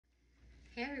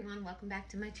Hey everyone, welcome back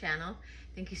to my channel.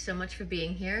 Thank you so much for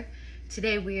being here.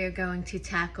 Today we are going to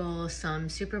tackle some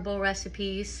Super Bowl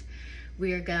recipes.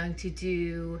 We are going to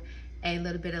do a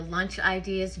little bit of lunch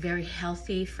ideas, very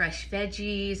healthy, fresh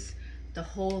veggies, the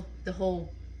whole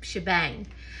shebang.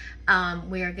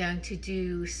 We are going to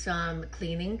do some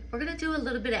cleaning. We're going to do a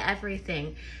little bit of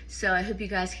everything. So I hope you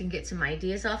guys can get some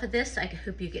ideas off of this. I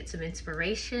hope you get some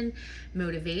inspiration,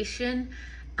 motivation.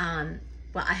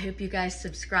 Well, I hope you guys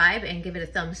subscribe and give it a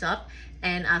thumbs up,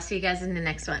 and I'll see you guys in the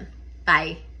next one.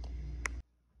 Bye.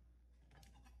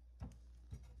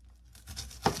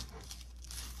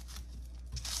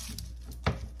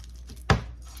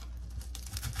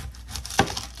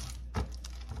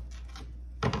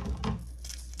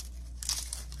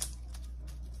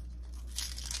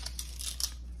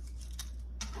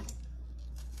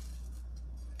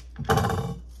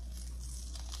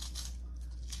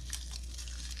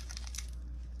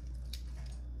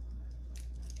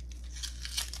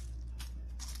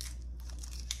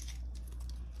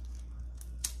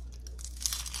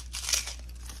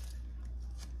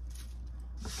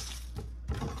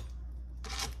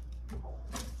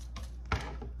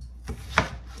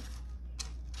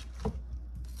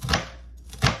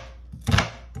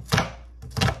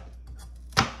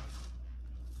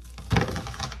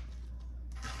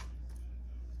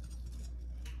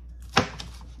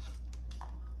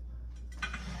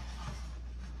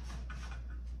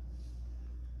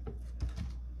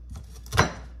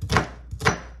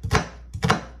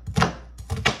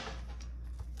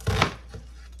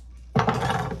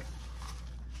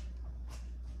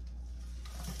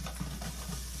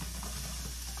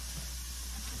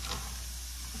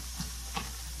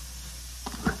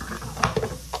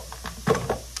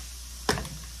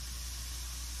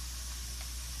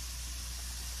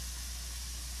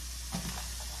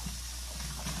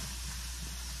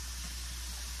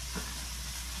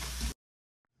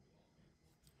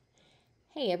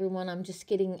 Hey everyone, I'm just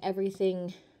getting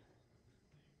everything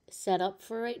set up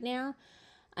for right now.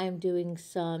 I'm doing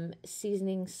some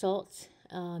seasoning salt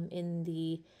in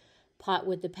the pot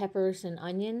with the peppers and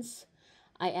onions.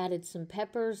 I added some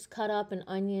peppers cut up and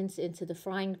onions into the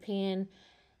frying pan,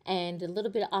 and a little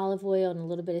bit of olive oil and a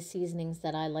little bit of seasonings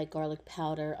that I like, garlic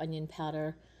powder, onion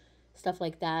powder, stuff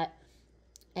like that.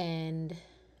 And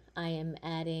I'm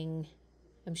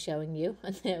showing you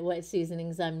what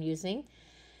seasonings I'm using.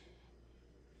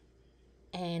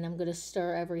 And I'm going to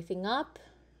stir everything up,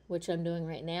 which I'm doing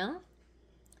right now.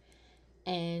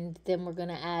 And then we're going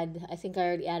to add, I think I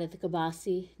already added the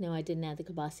kibasi. No, I didn't add the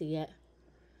kibasi yet.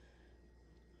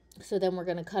 So then we're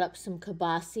going to cut up some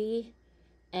kibasi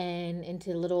and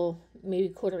into little, maybe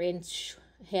 1/4 inch,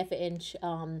 1/2 inch,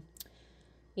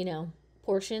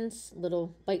 portions,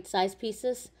 little bite-sized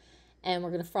pieces. And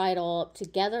we're going to fry it all up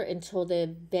together until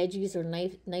the veggies are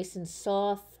nice and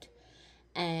soft.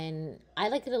 And I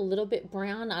like it a little bit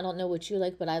brown. I don't know what you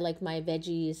like, but I like my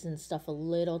veggies and stuff a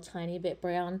little tiny bit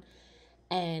brown.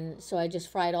 And so I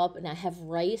just fry it up, and I have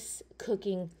rice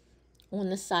cooking on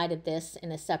the side of this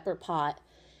in a separate pot.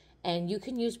 And you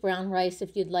can use brown rice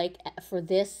if you'd like. For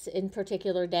this in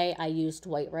particular day, I used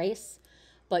white rice,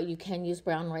 but you can use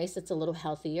brown rice. It's a little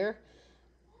healthier.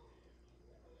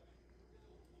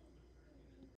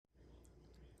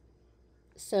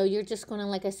 So you're just going to,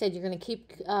 like I said, you're going to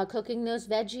keep cooking those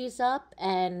veggies up,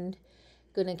 and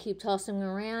going to keep tossing them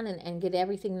around and get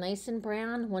everything nice and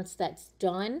brown. Once that's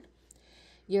done,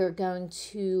 you're going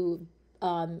to,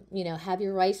 have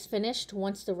your rice finished.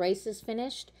 Once the rice is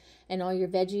finished and all your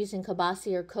veggies and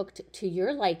kibasi are cooked to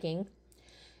your liking,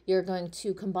 you're going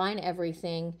to combine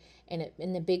everything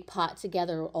in the big pot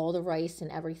together, all the rice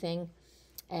and everything,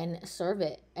 and serve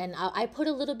it. And I put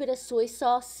a little bit of soy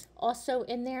sauce also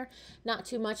in there, not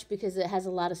too much because it has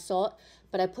a lot of salt,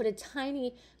 but I put a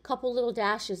tiny couple little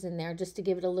dashes in there just to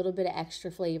give it a little bit of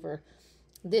extra flavor.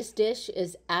 This dish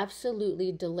is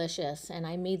absolutely delicious, and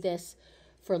I made this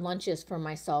for lunches for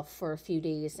myself for a few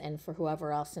days and for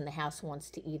whoever else in the house wants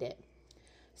to eat it.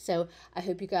 So I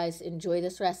hope you guys enjoy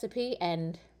this recipe,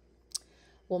 and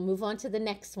we'll move on to the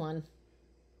next one.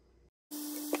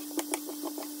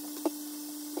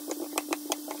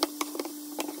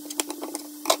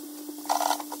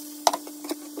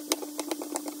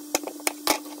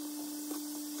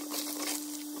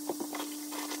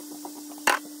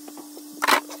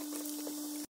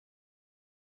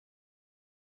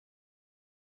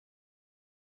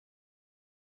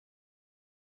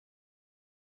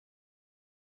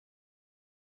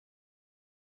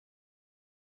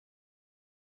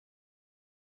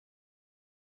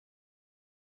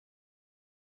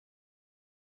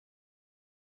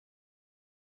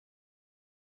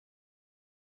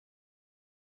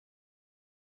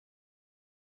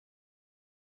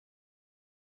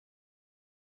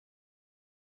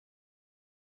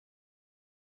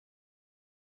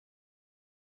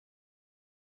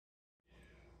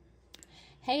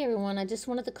 Hey everyone, I just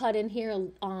wanted to cut in here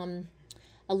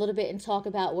a little bit and talk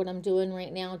about what I'm doing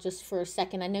right now just for a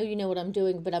second. I know you know what I'm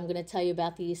doing, but I'm going to tell you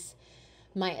about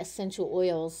my essential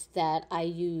oils that I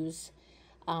use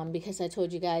because I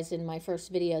told you guys in my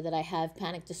first video that I have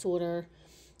panic disorder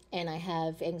and I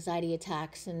have anxiety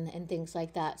attacks and things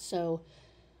like that. So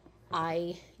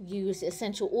I use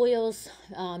essential oils,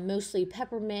 mostly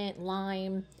peppermint,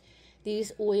 lime.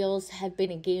 These oils have been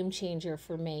a game changer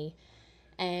for me.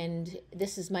 And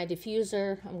this is my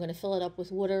diffuser. I'm going to fill it up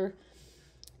with water,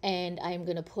 and I'm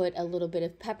going to put a little bit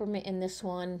of peppermint in this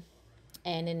one.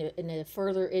 And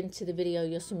further into the video,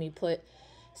 you'll see me put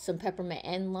some peppermint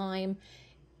and lime.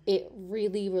 It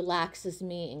really relaxes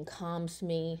me and calms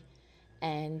me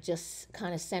and just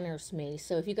kind of centers me.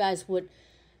 So if you guys would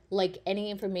like any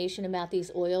information about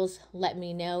these oils, let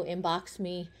me know, inbox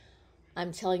me.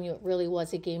 I'm telling you, it really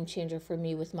was a game changer for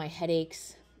me with my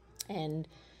headaches and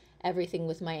everything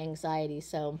with my anxiety.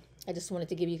 So I just wanted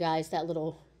to give you guys that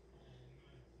little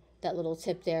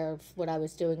tip there of what I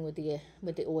was doing with the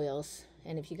oils.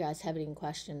 And if you guys have any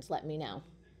questions, let me know.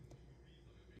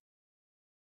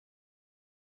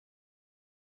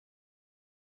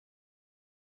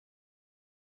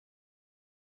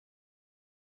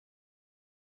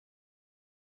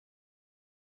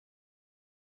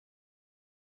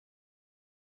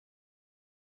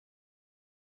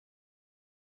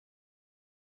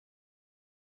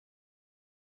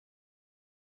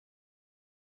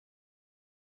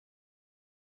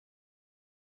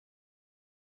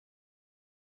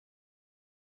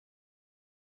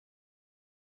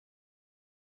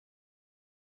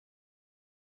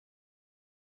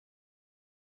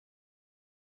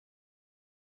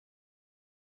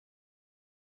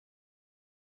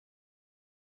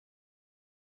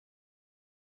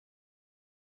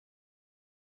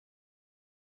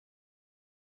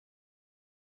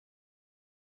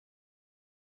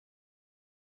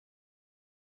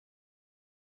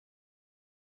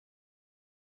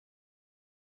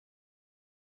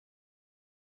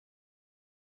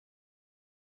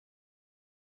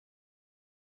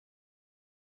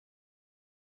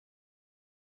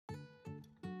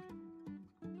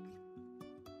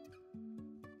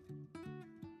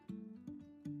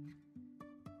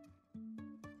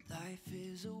 Life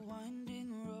is a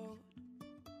winding road,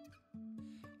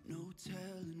 no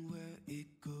telling where it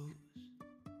goes.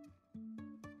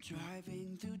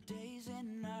 Driving through days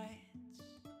and nights,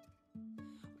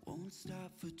 won't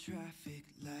stop for traffic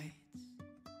lights.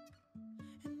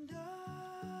 And I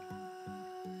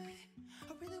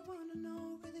really wanna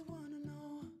know if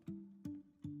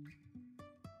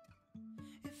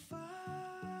will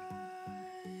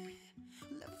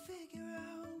ever figure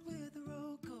out where the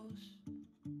road goes.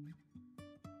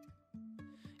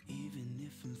 Even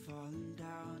if I'm falling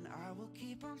down, I will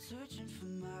keep on searching for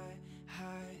my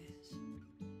highs.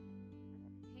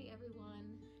 Hey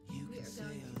everyone, we are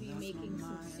going to be making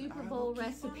some Super Bowl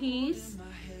recipes.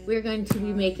 We're going to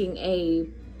be making a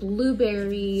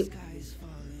blueberry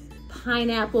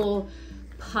pineapple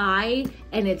pie,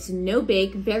 and it's no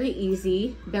bake, very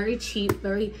easy, very cheap,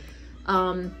 very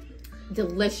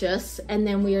delicious. And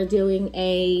then we are doing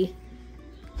a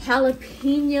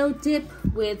jalapeno dip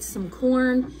with some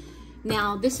corn.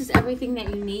 Now this is everything that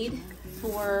you need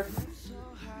for.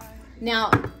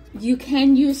 Now you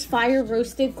can use fire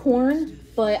roasted corn,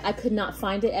 but I could not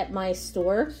find it at my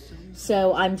store,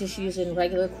 so I'm just using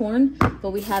regular corn.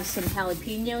 But we have some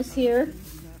jalapenos here,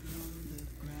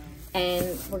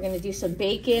 and we're gonna do some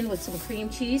bacon with some cream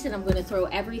cheese, and I'm gonna throw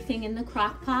everything in the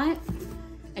crock pot,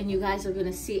 and you guys are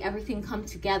gonna see everything come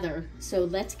together. So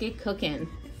let's get cooking.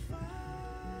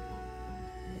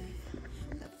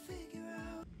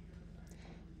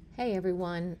 Hey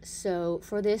everyone, so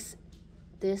for this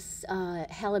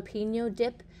jalapeno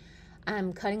dip,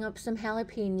 I'm cutting up some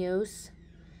jalapenos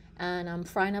and I'm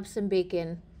frying up some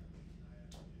bacon.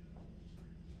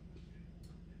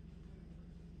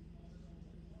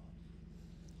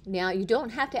 Now you don't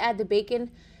have to add the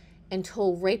bacon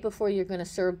until right before you're going to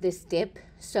serve this dip.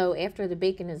 So after the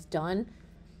bacon is done,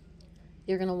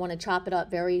 you're going to want to chop it up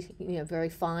very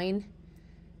fine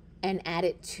and add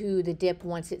it to the dip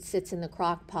once it sits in the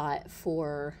crock pot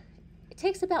for, it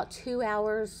takes about 2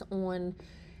 hours on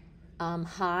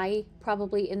high,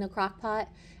 probably in the crock pot,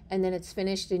 and then it's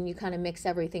finished and you kind of mix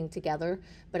everything together.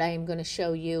 But I am going to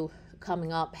show you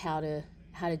coming up how to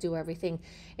do everything,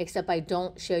 except I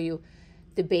don't show you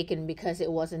the bacon because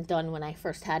it wasn't done when I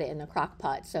first had it in the crock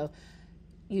pot. So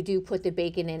you do put the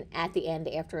bacon in at the end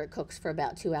after it cooks for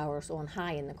about 2 hours on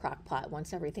high in the crock pot.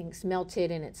 Once everything's melted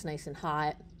and it's nice and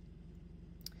hot,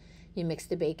 you mix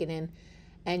the bacon in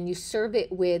and you serve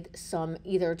it with some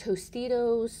either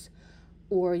Tostitos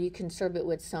or you can serve it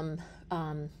with some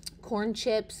corn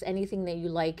chips, anything that you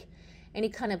like, any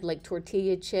kind of like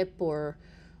tortilla chip or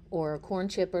corn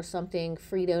chip or something,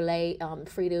 Frito-Lay,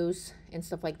 Fritos and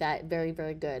stuff like that. Very,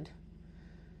 very good.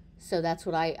 So that's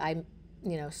what I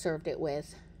served it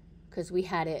with, because we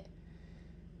had it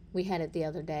the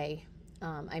other day.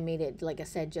 I made it, like I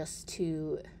said, just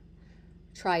to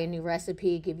try a new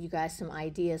recipe, give you guys some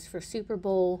ideas for Super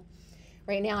Bowl.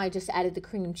 Right now I just added the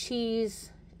cream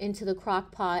cheese into the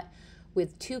crock pot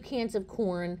with 2 cans of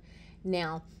corn.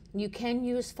 Now, you can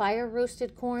use fire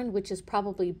roasted corn, which is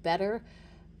probably better,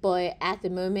 but at the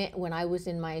moment when I was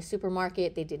in my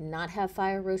supermarket, they did not have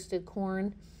fire roasted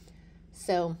corn.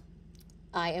 So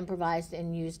I improvised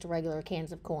and used regular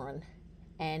cans of corn.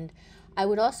 And I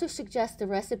would also suggest the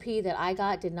recipe that I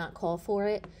got did not call for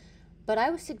it, but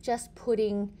I would suggest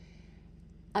putting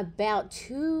about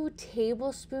 2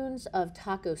 tablespoons of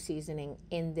taco seasoning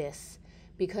in this,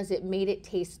 because it made it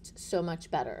taste so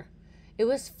much better. It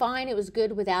was fine, it was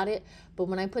good without it, but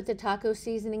when I put the taco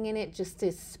seasoning in it, just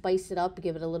to spice it up,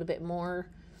 give it a little bit more,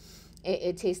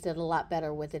 it tasted a lot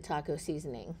better with the taco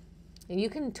seasoning. And you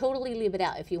can totally leave it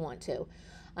out if you want to.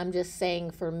 I'm just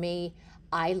saying, for me,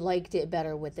 I liked it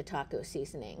better with the taco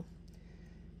seasoning.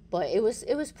 But it was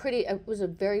a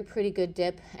very pretty good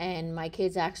dip, and my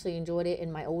kids actually enjoyed it,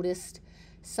 and my oldest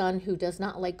son, who does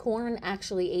not like corn,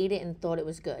 actually ate it and thought it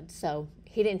was good. So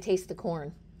he didn't taste the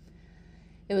corn.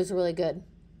 It was really good.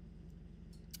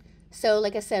 So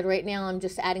like I said, right now I'm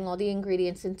just adding all the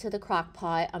ingredients into the crock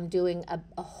pot. I'm doing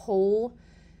a whole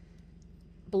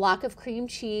block of cream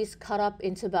cheese cut up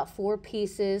into about 4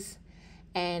 pieces,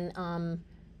 and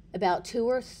about 2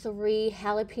 or 3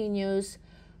 jalapenos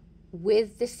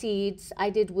with the seeds. I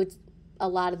did with a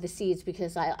lot of the seeds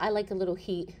because I like a little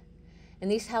heat. And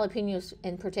these jalapenos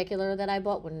in particular that I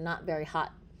bought were not very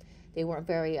hot. They weren't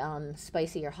very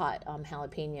spicy or hot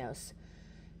jalapenos.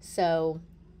 So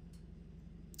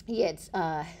yeah, it's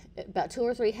about 2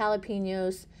 or 3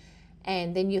 jalapenos,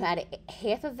 and then you add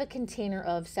half of a container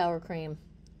of sour cream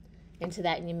into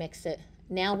that, and you mix it.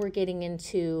 Now we're getting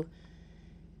into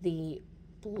the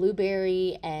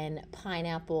blueberry and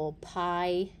pineapple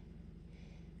pie.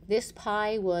 This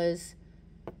pie was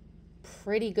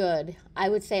pretty good. I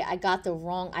would say I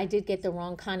did get the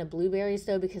wrong kind of blueberries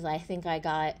though, because I think I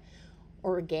got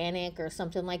organic or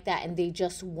something like that, and they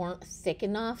just weren't thick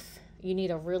enough. You need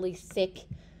a really thick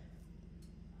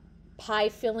pie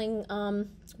filling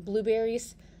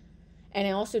blueberries. And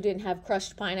I also didn't have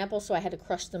crushed pineapple, so I had to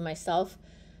crush them myself.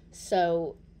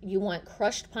 So you want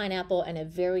crushed pineapple and a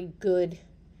very good,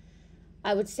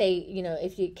 I would say,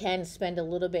 if you can, spend a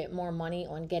little bit more money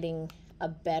on getting a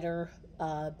better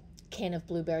can of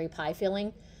blueberry pie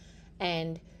filling.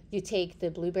 And you take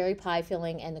the blueberry pie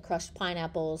filling and the crushed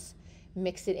pineapples,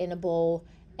 mix it in a bowl,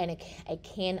 and a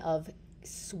can of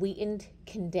sweetened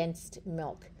condensed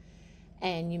milk.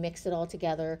 And you mix it all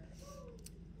together,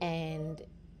 and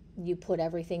you put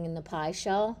everything in the pie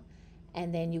shell,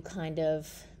 and then you kind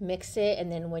of mix it,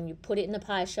 and then when you put it in the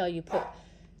pie shell, you put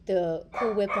the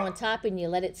Cool Whip on top, and you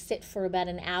let it sit for about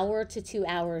 1 hour to 2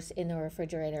 hours in the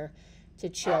refrigerator to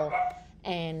chill.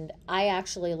 And I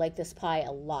actually like this pie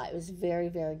a lot. It was very,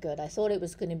 very good. I thought it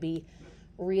was going to be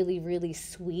really, really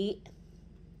sweet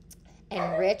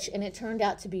and rich, and it turned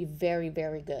out to be very,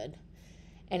 very good.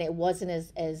 And it wasn't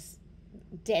as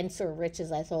dense or rich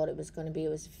as I thought it was going to be. It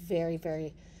was very,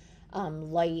 very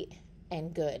light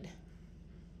and good.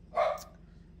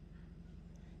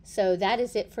 So that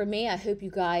is it for me. I hope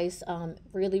you guys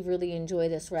really, really enjoy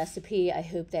this recipe. I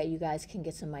hope that you guys can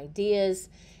get some ideas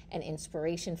and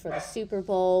inspiration for the Super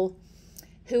Bowl.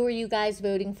 Who are you guys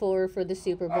voting for the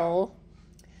Super Bowl?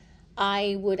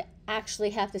 I would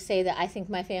actually have to say that I think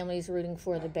my family is rooting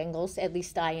for the Bengals. At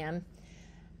least I am.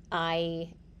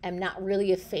 I am not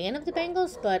really a fan of the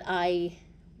Bengals, but I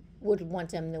would want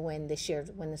them to win this year,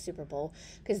 win the Super Bowl,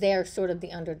 because they are sort of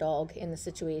the underdog in the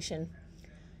situation.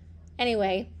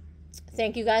 Anyway,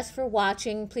 thank you guys for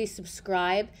watching. Please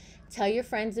subscribe, tell your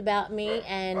friends about me,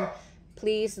 and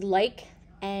please like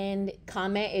and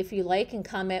comment if you like, and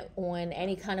comment on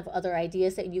any kind of other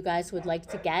ideas that you guys would like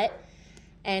to get.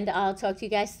 And I'll talk to you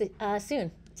guys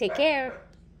soon. Take care.